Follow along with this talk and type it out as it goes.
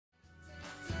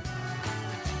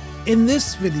In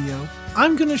this video,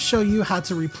 I'm going to show you how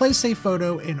to replace a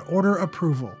photo in order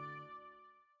approval.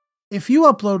 If you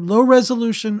upload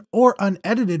low-resolution or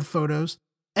unedited photos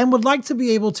and would like to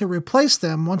be able to replace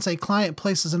them once a client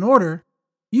places an order,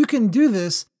 you can do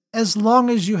this as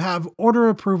long as you have order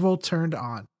approval turned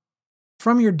on.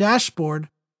 From your dashboard,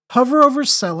 hover over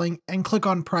Selling and click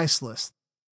on Price List.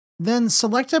 Then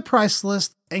select a price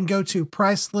list and go to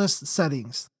Price List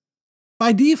Settings.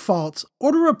 By default,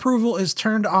 order approval is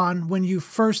turned on when you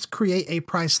first create a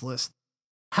price list.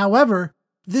 However,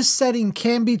 this setting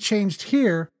can be changed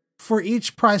here for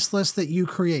each price list that you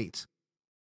create.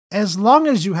 As long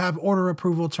as you have order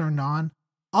approval turned on,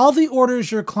 all the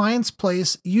orders your clients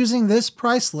place using this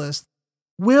price list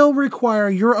will require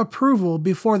your approval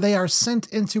before they are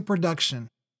sent into production.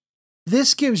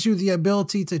 This gives you the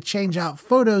ability to change out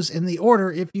photos in the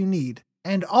order if you need,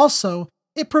 and also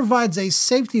it provides a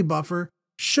safety buffer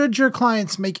should your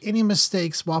clients make any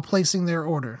mistakes while placing their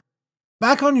order.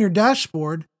 Back on your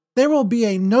dashboard, there will be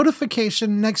a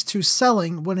notification next to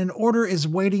Selling when an order is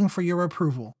waiting for your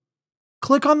approval.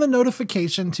 Click on the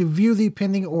notification to view the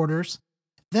pending orders,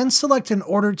 then select an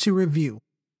order to review.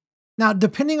 Now,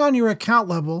 depending on your account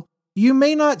level, you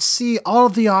may not see all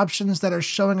of the options that are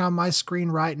showing on my screen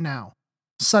right now,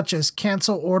 such as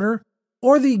Cancel Order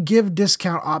or the Give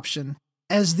Discount option,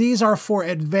 as these are for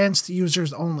advanced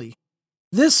users only.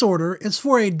 This order is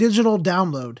for a digital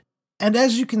download, and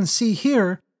as you can see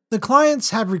here, the clients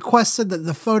have requested that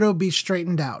the photo be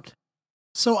straightened out.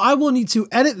 So I will need to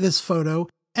edit this photo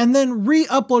and then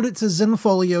re-upload it to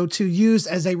Zenfolio to use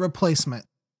as a replacement.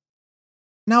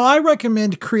 Now, I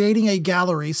recommend creating a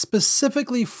gallery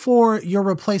specifically for your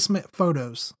replacement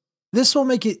photos. This will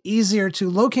make it easier to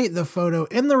locate the photo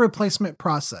in the replacement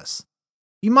process.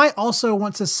 You might also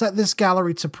want to set this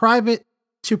gallery to private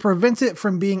to prevent it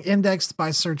from being indexed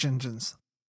by search engines.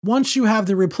 Once you have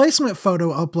the replacement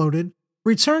photo uploaded,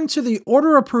 return to the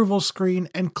order approval screen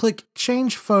and click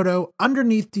Change Photo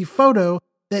underneath the photo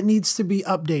that needs to be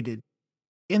updated.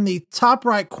 In the top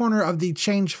right corner of the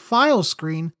Change File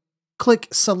screen, click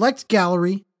Select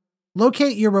Gallery,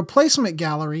 locate your replacement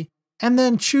gallery, and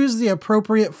then choose the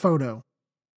appropriate photo.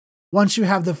 Once you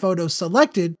have the photo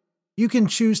selected, you can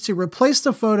choose to replace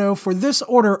the photo for this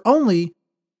order only,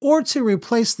 or to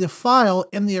replace the file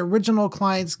in the original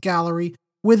client's gallery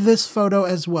with this photo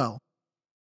as well.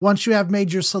 Once you have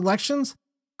made your selections,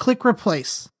 click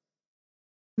Replace.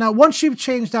 Now, once you've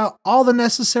changed out all the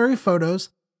necessary photos,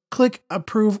 click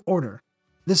Approve Order.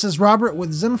 This is Robert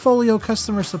with Zenfolio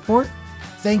Customer Support.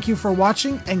 Thank you for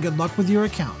watching and good luck with your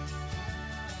account.